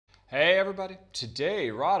Hey everybody,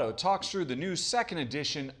 today Rahdo talks through the new second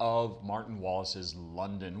edition of Martin Wallace's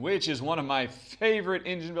London, which is one of my favorite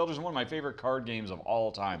engine builders and one of my favorite card games of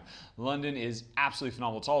all time. London is absolutely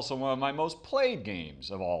phenomenal. It's also one of my most played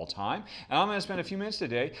games of all time. And I'm going to spend a few minutes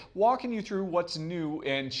today walking you through what's new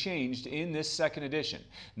and changed in this second edition.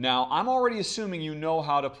 Now, I'm already assuming you know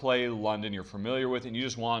how to play London, you're familiar with it, and you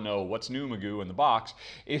just want to know what's new, Magoo, in the box.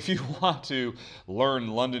 If you want to learn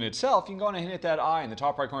London itself, you can go ahead and hit that I in the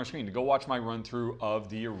top right corner of the screen to go watch my run through of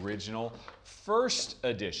the original first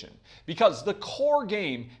edition, because the core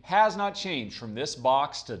game has not changed from this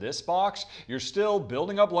box to this box. You're still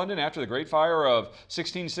building up London after the Great Fire of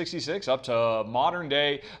 1666 up to modern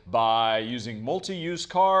day by using multi-use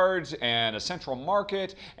cards and a central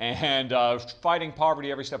market and fighting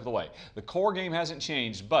poverty every step of the way. The core game hasn't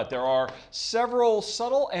changed, but there are several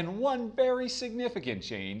subtle and one very significant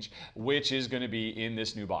change, which is going to be in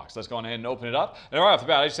this new box. Let's go ahead and open it up. And right off the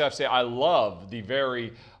bat, I just have to say I love the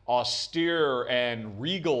very austere and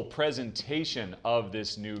regal presentation of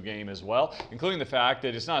this new game as well, including the fact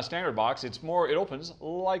that it's not a standard box, it opens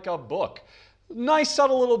like a book. Nice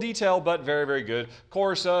subtle little detail, but very, very good. Of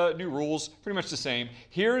course, new rules, pretty much the same.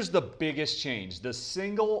 Here's the biggest change. The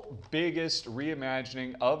single biggest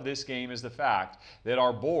reimagining of this game is the fact that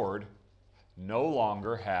our board no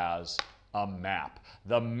longer has a map.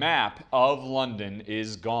 The map of London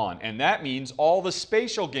is gone, and that means all the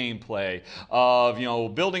spatial gameplay of,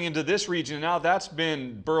 building into this region. Now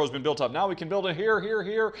boroughs been built up. Now we can build it here, here,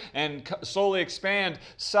 here, and slowly expand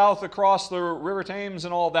south across the River Thames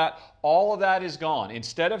and all that. All of that is gone.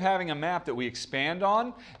 Instead of having a map that we expand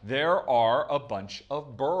on, there are a bunch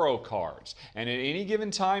of borough cards. And at any given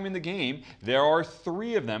time in the game, there are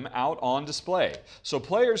 3 of them out on display. So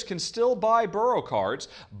players can still buy borough cards,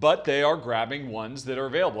 but they are grabbing ones that are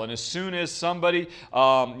available. And as soon as somebody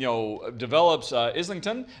develops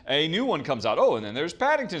Islington, a new one comes out. Oh, and then there's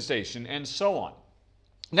Paddington Station, and so on.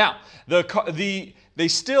 Now, they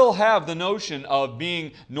still have the notion of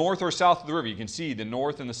being north or south of the river. You can see the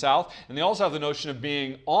north and the south, and they also have the notion of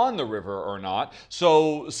being on the river or not.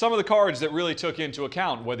 So some of the cards that really took into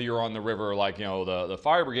account whether you're on the river, like the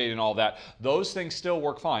fire brigade and all that, those things still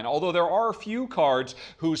work fine. Although there are a few cards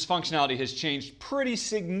whose functionality has changed pretty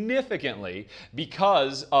significantly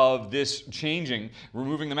because of this changing,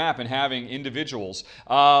 removing the map and having individuals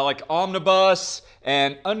like Omnibus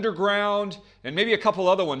and Underground, and maybe a couple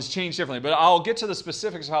other ones changed differently, but I'll get to the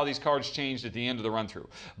specifics of how these cards changed at the end of the run-through.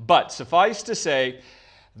 But suffice to say,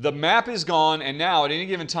 the map is gone, and now at any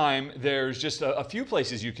given time, there's just a few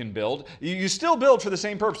places you can build. You still build for the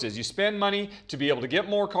same purposes. You spend money to be able to get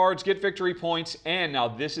more cards, get victory points, and now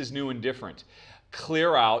this is new and different.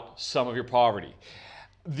 Clear out some of your poverty.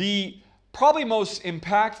 The probably most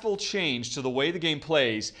impactful change to the way the game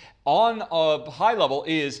plays on a high level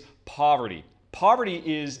is poverty.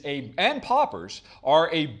 Poverty and paupers are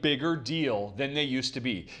a bigger deal than they used to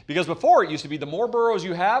be. Because before it used to be the more boroughs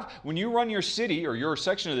you have, when you run your city or your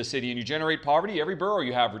section of the city and you generate poverty, every borough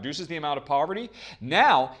you have reduces the amount of poverty.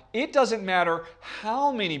 Now, it doesn't matter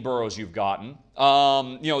how many boroughs you've gotten.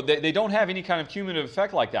 They don't have any kind of cumulative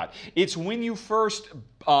effect like that. It's when you first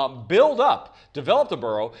develop the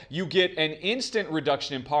borough, you get an instant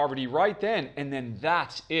reduction in poverty right then, and then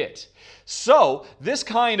that's it. So this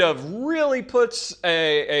kind of really puts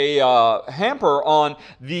a hamper on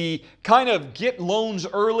the kind of get loans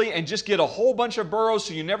early and just get a whole bunch of boroughs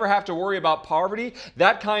so you never have to worry about poverty.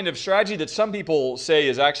 That kind of strategy that some people say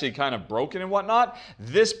is actually kind of broken and whatnot,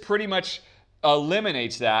 this pretty much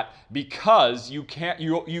eliminates that, because you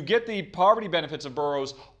get the poverty benefits of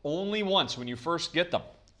boroughs only once when you first get them.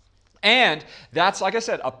 And that's, like I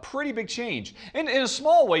said, a pretty big change. And in a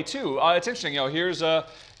small way, too. It's interesting, here's the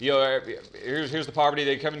poverty.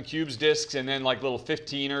 They come in cubes, discs, and then like little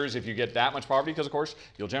 15ers if you get that much poverty, because, of course,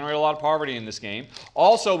 you'll generate a lot of poverty in this game.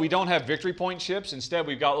 Also, we don't have victory point chips. Instead,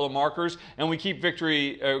 we've got little markers, and we keep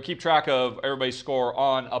track of everybody's score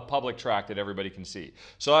on a public track that everybody can see.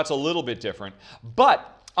 So that's a little bit different.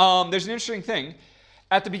 But there's an interesting thing.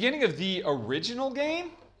 At the beginning of the original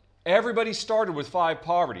game, everybody started with 5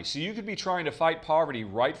 poverty, so you could be trying to fight poverty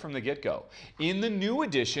right from the get-go. In the new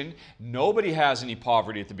edition, nobody has any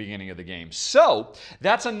poverty at the beginning of the game. So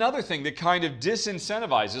that's another thing that kind of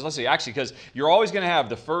disincentivizes, let's see, actually, because you're always going to have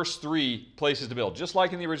the first 3 places to build, just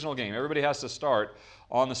like in the original game. Everybody has to start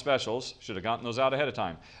on the specials. Should have gotten those out ahead of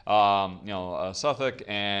time. Suffolk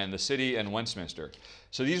and the City and Westminster.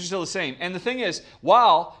 So these are still the same. And the thing is,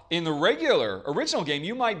 while in the regular original game,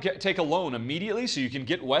 you might take a loan immediately so you can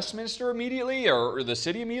get Westminster immediately or the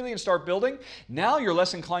city immediately and start building, now you're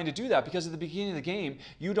less inclined to do that because at the beginning of the game,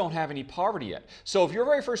 you don't have any poverty yet. So if your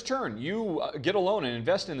very first turn, you get a loan and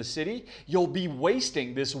invest in the city, you'll be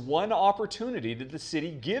wasting this one opportunity that the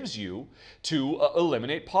city gives you to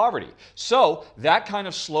eliminate poverty. So that kind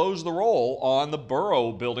of slows the roll on the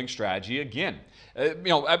borough building strategy again.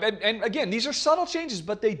 And again, these are subtle changes,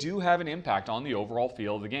 but they do have an impact on the overall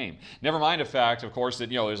feel of the game. Never mind the fact, of course, that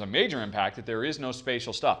there's a major impact that there is no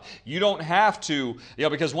spatial stuff. You don't have to,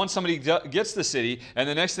 because once somebody gets the city, and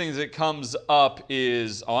the next thing that comes up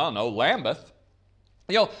is, Lambeth.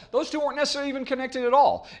 Those two weren't necessarily even connected at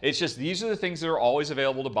all. It's just these are the things that are always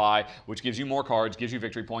available to buy, which gives you more cards, gives you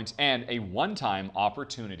victory points, and a one-time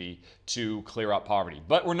opportunity to clear out poverty.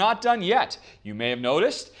 But we're not done yet. You may have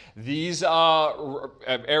noticed these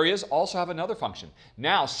areas also have another function.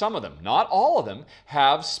 Now, some of them, not all of them,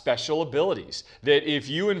 have special abilities that if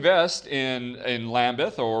you invest in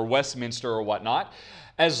Lambeth or Westminster or whatnot,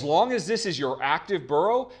 as long as this is your active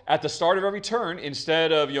borough, at the start of every turn,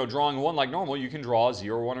 instead of drawing one like normal, you can draw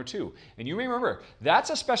 0, 1, or 2. And you may remember,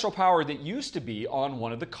 that's a special power that used to be on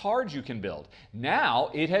one of the cards you can build.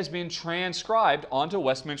 Now, it has been transcribed onto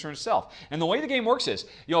Westminster itself. And the way the game works is,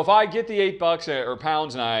 if I get the $8 or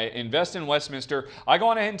pounds and I invest in Westminster, I go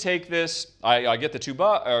on ahead and take this, I get the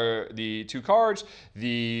two cards,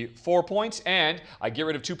 the 4 points, and I get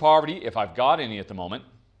rid of 2 poverty if I've got any at the moment.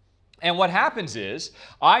 And what happens is,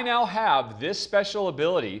 I now have this special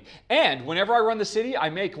ability, and whenever I run the city, I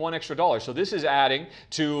make $1 extra. So this is adding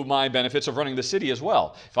to my benefits of running the city as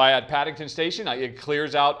well. If I add Paddington Station, it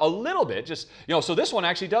clears out a little bit. So this one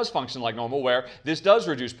actually does function like normal, where this does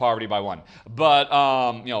reduce poverty by 1. But,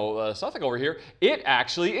 Suffolk over here, it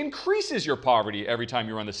actually increases your poverty every time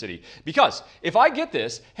you run the city. Because if I get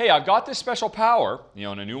this, hey, I've got this special power,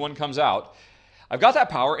 and a new one comes out, I've got that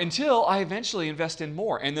power until I eventually invest in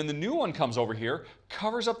more. And then the new one comes over here,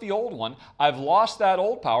 covers up the old one. I've lost that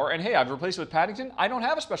old power, and hey, I've replaced it with Paddington. I don't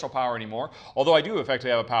have a special power anymore, although I do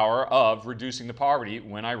effectively have a power of reducing the poverty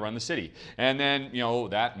when I run the city. And then,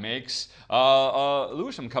 that makes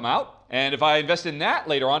Lewisham come out. And if I invest in that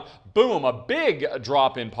later on, boom, a big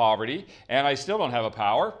drop in poverty, and I still don't have a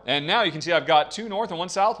power. And now you can see I've got 2 north and 1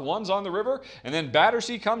 south, one's on the river, and then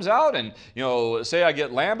Battersea comes out, and say I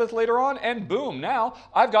get Lambeth later on, and boom, now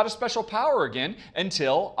I've got a special power again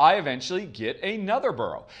until I eventually get another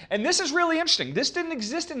borough. And this is really interesting. This didn't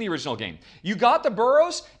exist in the original game. You got the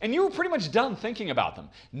boroughs, and you were pretty much done thinking about them.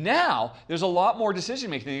 Now, there's a lot more decision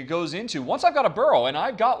making that goes into, once I've got a borough, and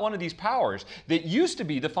I've got one of these powers that used to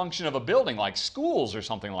be the function of a building, like schools or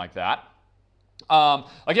something like that.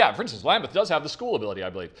 For instance, Lambeth does have the school ability, I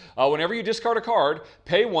believe. Whenever you discard a card,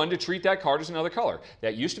 pay 1 to treat that card as another color.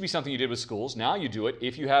 That used to be something you did with schools. Now you do it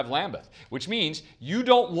if you have Lambeth, which means you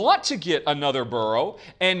don't want to get another borough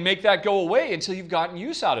and make that go away until you've gotten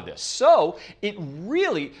use out of this. So it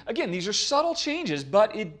really, again, these are subtle changes,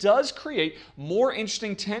 but it does create more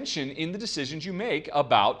interesting tension in the decisions you make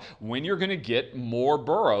about when you're going to get more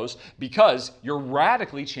boroughs, because you're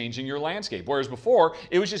radically changing your landscape. Whereas before,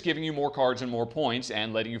 it was just giving you more cards and more points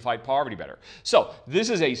and letting you fight poverty better. So this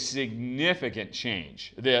is a significant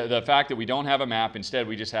change. The fact that we don't have a map, instead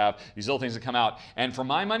we just have these little things that come out. And for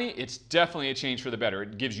my money, it's definitely a change for the better.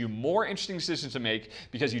 It gives you more interesting decisions to make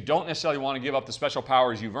because you don't necessarily want to give up the special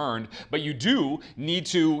powers you've earned, but you do need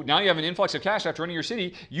to, now you have an influx of cash after running your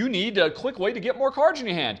city, you need a quick way to get more cards in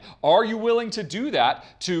your hand. Are you willing to do that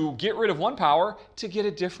to get rid of one power to get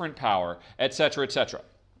a different power, etc., etc.?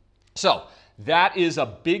 So that is a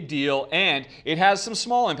big deal, and it has some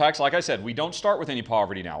small impacts. Like I said, we don't start with any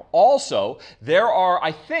poverty now. Also, there are,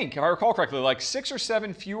 I think, if I recall correctly, like 6 or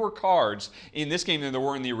 7 fewer cards in this game than there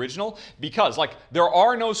were in the original, because there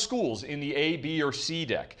are no schools in the A, B, or C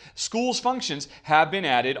deck. Schools functions have been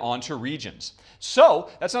added onto regions. So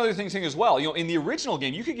that's another thing as well. In the original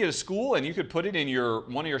game, you could get a school and you could put it in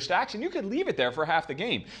one of your stacks and you could leave it there for half the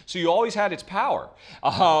game. So you always had its power,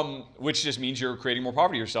 which just means you're creating more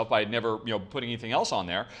poverty yourself by never putting anything else on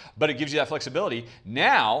there. But it gives you that flexibility.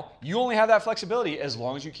 Now you only have that flexibility as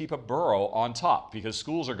long as you keep a borough on top, because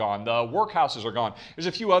schools are gone, the workhouses are gone. There's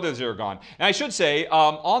a few others that are gone. And I should say,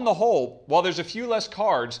 on the whole, while there's a few less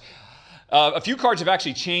cards, a few cards have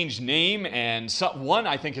actually changed name, and one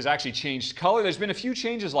I think has actually changed color. There's been a few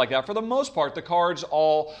changes like that. For the most part, the cards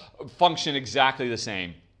all function exactly the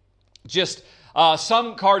same. Just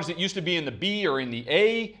Some cards that used to be in the B are in the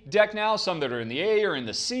A deck now. Some that are in the A are in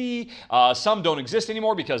the C. Some don't exist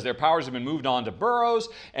anymore because their powers have been moved on to burrows.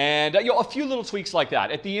 And a few little tweaks like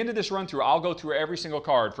that. At the end of this run through, I'll go through every single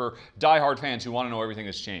card for diehard fans who want to know everything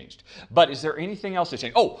that's changed. But is there anything else that's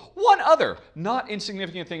changed? Oh, one other not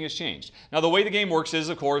insignificant thing has changed. Now, the way the game works is,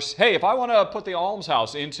 of course, hey, if I want to put the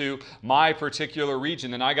almshouse into my particular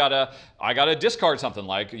region, then I gotta discard something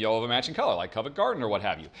like of a matching color, like Covent Garden or what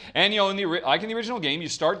have you. And like in the original game, you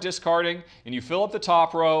start discarding and you fill up the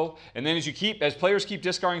top row, and then as players keep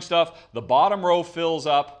discarding stuff, the bottom row fills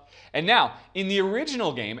up. And now, in the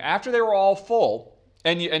original game, after they were all full,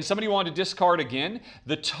 and somebody wanted to discard again,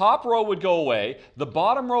 the top row would go away, the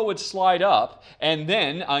bottom row would slide up, and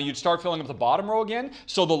then you'd start filling up the bottom row again.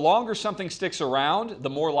 So the longer something sticks around, the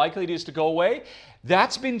more likely it is to go away.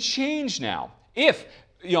 That's been changed now. If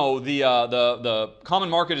the common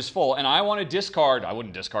market is full, and I want to discard, I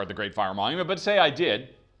wouldn't discard the Great Fire Monument, but say I did,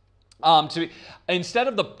 instead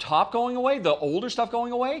of the top going away, the older stuff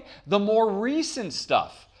going away, the more recent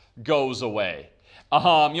stuff goes away.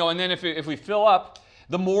 And then if we fill up,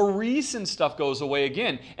 the more recent stuff goes away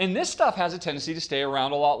again. And this stuff has a tendency to stay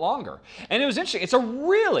around a lot longer. And it was interesting.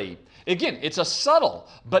 It's a subtle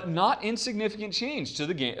but not insignificant change to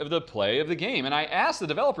the play of the game. And I asked the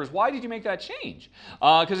developers, why did you make that change?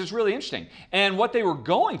 Because it's really interesting. And what they were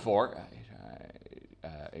going for...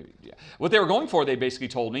 What they were going for, they basically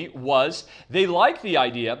told me, was they like the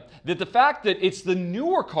idea that the fact that it's the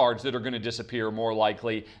newer cards that are going to disappear more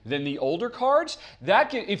likely than the older cards,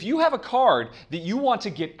 if you have a card that you want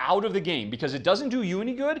to get out of the game because it doesn't do you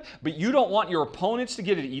any good, but you don't want your opponents to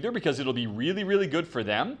get it either because it'll be really, really good for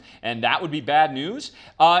them, and that would be bad news.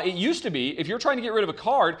 It used to be, if you're trying to get rid of a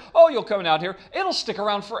card, you'll come out here, it'll stick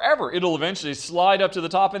around forever. It'll eventually slide up to the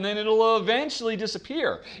top, and then it'll eventually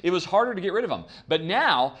disappear. It was harder to get rid of them. But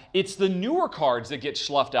now, it's the newer cards that get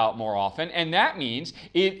sloughed out more often, and that means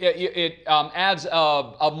it adds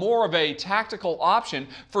a more of a tactical option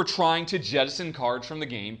for trying to jettison cards from the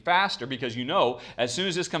game faster, because as soon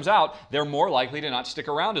as this comes out, they're more likely to not stick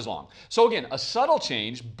around as long. So again, a subtle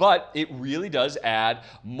change, but it really does add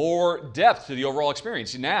more depth to the overall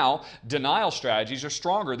experience. Now, denial strategies are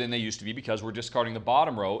stronger than they used to be because we're discarding the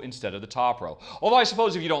bottom row instead of the top row. Although I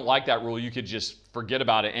suppose if you don't like that rule, you could just forget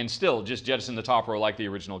about it and still just jettison the top row like the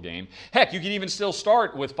original game. Heck, you could even still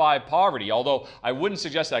start with 5 poverty, although I wouldn't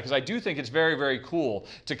suggest that because I do think it's very, very cool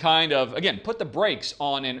to kind of, again, put the brakes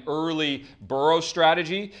on an early burrow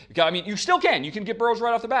strategy. I mean, you still can. You can get burrows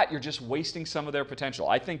right off the bat. You're just wasting some of their potential.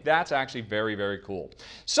 I think that's actually very, very cool.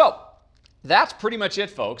 So, that's pretty much it,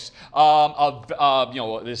 folks.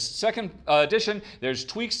 This second edition, there's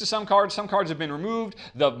tweaks to some cards. Some cards have been removed.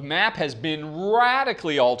 The map has been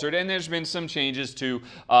radically altered, and there's been some changes to,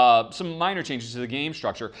 some minor changes to the game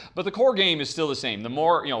structure. But the core game is still the same. The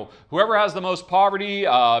more, whoever has the most poverty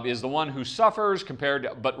is the one who suffers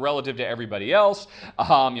but relative to everybody else.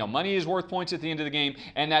 Money is worth points at the end of the game.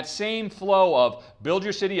 And that same flow of build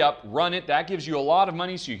your city up, run it, that gives you a lot of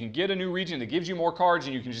money so you can get a new region that gives you more cards,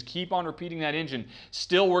 and you can just keep on repeating that engine.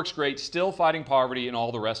 Still works great, still fighting poverty and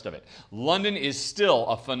all the rest of it. London is still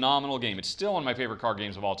a phenomenal game. It's still one of my favorite card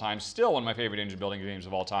games of all time, still one of my favorite engine building games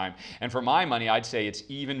of all time. And for my money, I'd say it's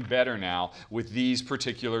even better now with these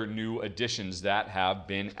particular new additions that have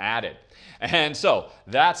been added. And so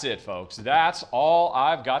that's it, folks. That's all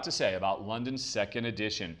I've got to say about London's second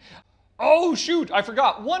edition. Oh, shoot, I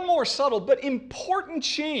forgot. One more subtle but important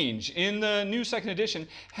change in the new second edition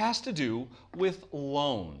has to do with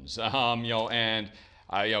loans.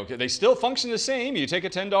 They still function the same. You take a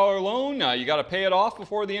 $10 loan, you got to pay it off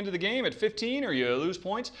before the end of the game at 15 or you lose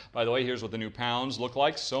points. By the way, here's what the new pounds look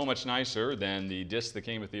like. So much nicer than the disc that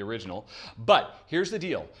came with the original. But here's the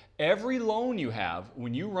deal. Every loan you have,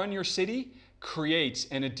 when you run your city, creates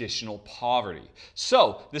an additional poverty.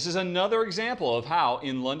 So this is another example of how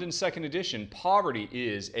in London's second edition, poverty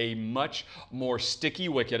is a much more sticky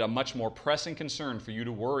wicket, a much more pressing concern for you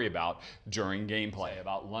to worry about during gameplay,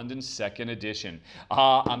 about London's second edition.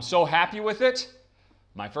 I'm so happy with it.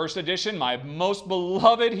 My first edition, my most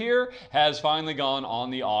beloved here, has finally gone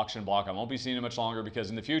on the auction block. I won't be seeing it much longer because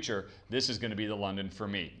in the future, this is going to be the London for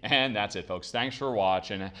me. And that's it, folks. Thanks for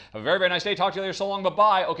watching. Have a very, very nice day. Talk to you later. So long.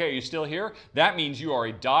 Bye-bye. Okay, are you still here? That means you are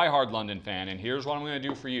a die-hard London fan. And here's what I'm going to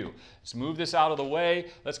do for you. Let's move this out of the way.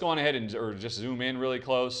 Let's go on ahead and just zoom in really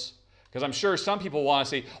close. Because I'm sure some people want to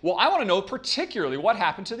say, well, I want to know particularly what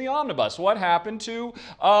happened to the omnibus. What happened to,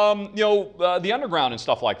 the underground and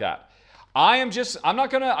stuff like that. I'm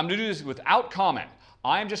gonna do this without comment.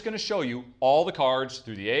 I'm just going to show you all the cards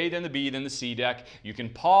through the A, then the B, then the C deck. You can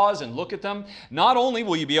pause and look at them. Not only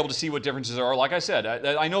will you be able to see what differences there are, like I said,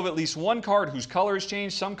 I know of at least one card whose color has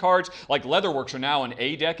changed. Some cards, like Leatherworks, are now an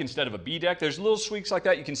A deck instead of a B deck. There's little tweaks like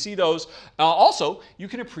that. You can see those. Also, you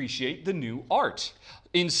can appreciate the new art.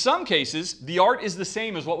 In some cases, the art is the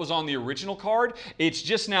same as what was on the original card. It's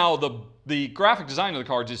just now the graphic design of the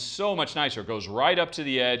cards is so much nicer. It goes right up to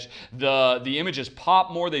the edge. The images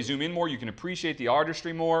pop more. They zoom in more. You can appreciate the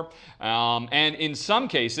artistry more. And in some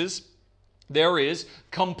cases, there is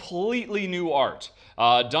completely new art.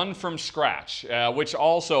 Done from scratch, which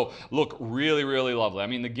also look really, really lovely. I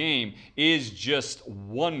mean, the game is just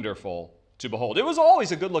wonderful to behold. It was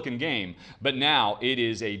always a good-looking game, but now it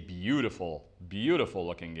is a beautiful, beautiful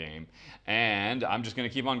looking game. And I'm just going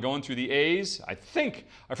to keep on going through the A's. I think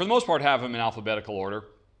I, for the most part, have them in alphabetical order.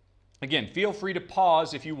 Again, feel free to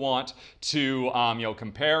pause if you want to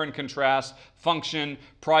compare and contrast function,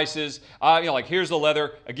 prices. Like here's the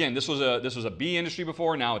leather. Again, this was a B industry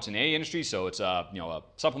before. Now it's an A industry, so it's a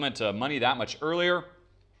supplement to money that much earlier.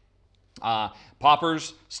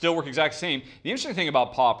 Poppers still work exactly the same. The interesting thing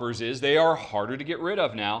about poppers is they are harder to get rid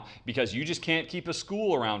of now because you just can't keep a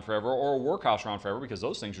school around forever or a workhouse around forever because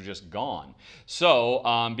those things are just gone. So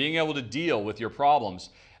being able to deal with your problems,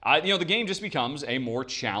 the game just becomes a more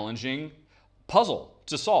challenging puzzle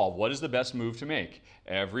to solve. What is the best move to make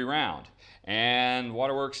every round? And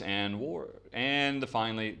Waterworks and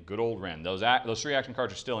finally good old Ren. Those 3 action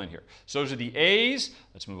cards are still in here. So those are the A's.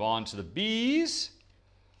 Let's move on to the B's.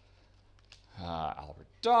 Albert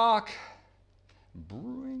Dock,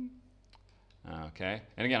 Brewing. Okay,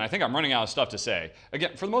 and again, I think I'm running out of stuff to say.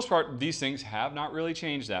 Again, for the most part, these things have not really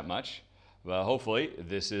changed that much. But hopefully,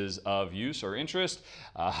 this is of use or interest.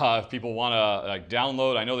 If people want to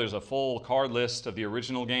download, I know there's a full card list of the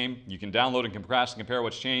original game. You can download and contrast and compare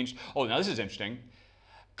what's changed. Oh, now this is interesting.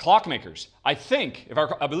 Clockmakers. I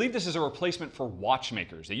believe this is a replacement for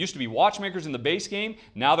watchmakers. They used to be watchmakers in the base game.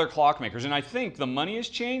 Now they're clockmakers. And I think the money has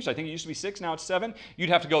changed. I think it used to be 6, now it's 7. You'd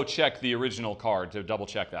have to go check the original card to double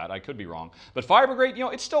check that. I could be wrong. But Fire Brigade,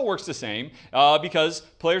 it still works the same because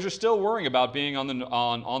players are still worrying about being on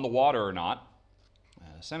the water or not.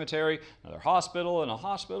 Cemetery, another hospital and a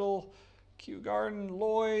hospital. Kew Garden,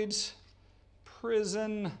 Lloyd's,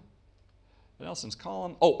 prison. Nelson's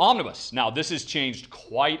Column. Oh, Omnibus. Now, this has changed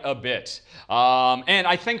quite a bit. And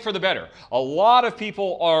I think for the better. A lot of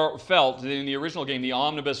people felt that in the original game, the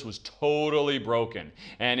Omnibus was totally broken,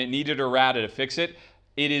 and it needed errata to fix it.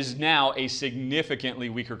 It is now a significantly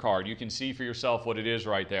weaker card. You can see for yourself what it is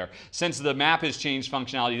right there. Since the map has changed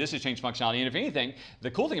functionality, this has changed functionality, and if anything,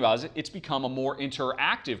 the cool thing about it is it's become a more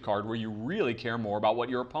interactive card where you really care more about what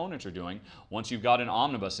your opponents are doing once you've got an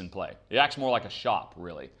Omnibus in play. It acts more like a shop,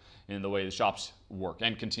 really, in the way the shops work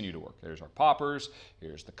and continue to work. There's our Poppers,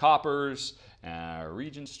 here's the Coppers,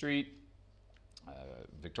 Regent Street,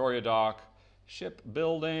 Victoria Dock,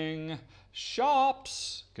 Shipbuilding,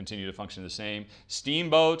 shops continue to function the same.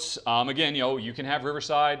 Steamboats, again, you can have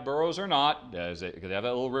riverside boroughs or not, because they have that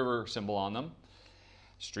little river symbol on them.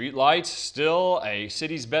 Street lights, still a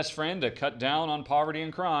city's best friend to cut down on poverty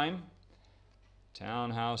and crime.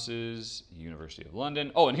 Townhouses, University of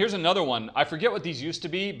London. Oh, and here's another one. I forget what these used to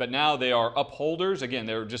be, but now they are upholders. Again,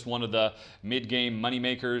 they're just one of the mid-game money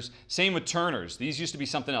makers. Same with Turners. These used to be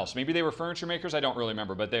something else. Maybe they were furniture makers. I don't really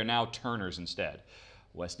remember, but they're now Turners instead.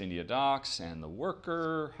 West India Docks and the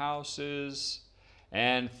worker houses.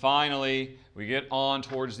 And finally, we get on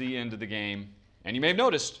towards the end of the game. And you may have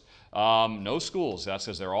noticed, no schools. That's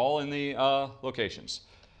because they're all in the locations.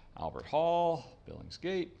 Albert Hall,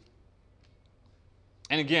 Billingsgate.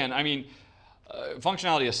 And again, I mean,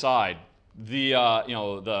 functionality aside, the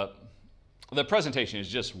presentation is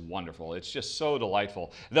just wonderful. It's just so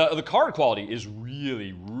delightful. The card quality is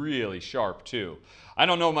really, really sharp too. I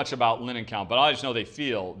don't know much about linen count, but I just know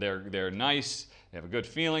they're nice. They have a good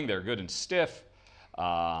feeling. They're good and stiff,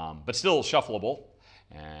 but still shuffleable.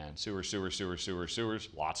 And sewers.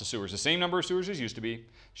 Lots of sewers. The same number of sewers as used to be.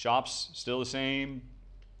 Shops still the same.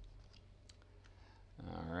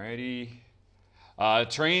 Alrighty.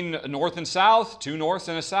 Train north and south, 2 norths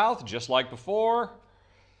and a south, just like before.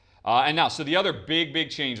 And now, so the other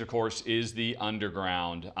big change, of course, is the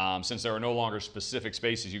underground, since there are no longer specific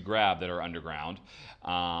spaces you grab that are underground.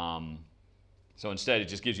 So instead, it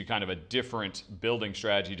just gives you kind of a different building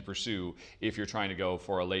strategy to pursue if you're trying to go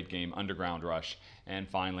for a late game underground rush. And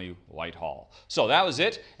finally, Whitehall. So that was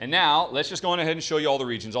it. And now, let's just go on ahead and show you all the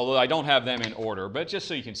regions, although I don't have them in order, but just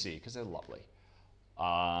so you can see, because they're lovely.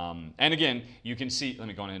 And again, you can see, let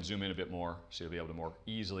me go ahead and zoom in a bit more so you'll be able to more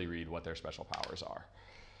easily read what their special powers are.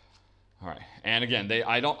 All right, and again,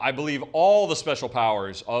 I believe all the special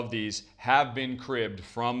powers of these have been cribbed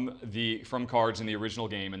from cards in the original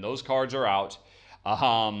game, and those cards are out,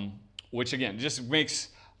 which again just makes.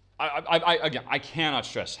 Again, I cannot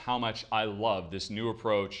stress how much I love this new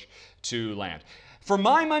approach to land. For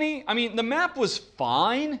my money, I mean, the map was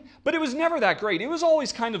fine, but it was never that great. It was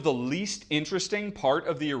always kind of the least interesting part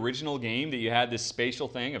of the original game, that you had this spatial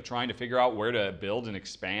thing of trying to figure out where to build and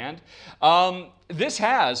expand. This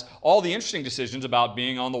has all the interesting decisions about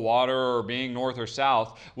being on the water or being north or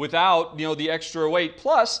south without, the extra weight,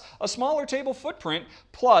 plus a smaller table footprint,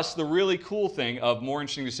 plus the really cool thing of more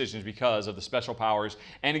interesting decisions because of the special powers,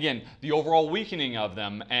 and again, the overall weakening of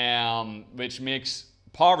them, which makes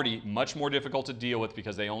poverty much more difficult to deal with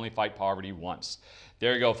because they only fight poverty once.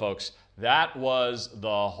 There you go, folks. That was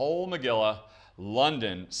the whole Megillah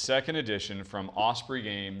London 2nd edition from Osprey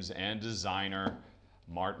Games and designer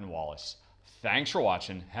Martin Wallace. Thanks for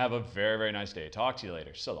watching. Have a very, very nice day. Talk to you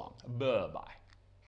later. So long. Bye-bye.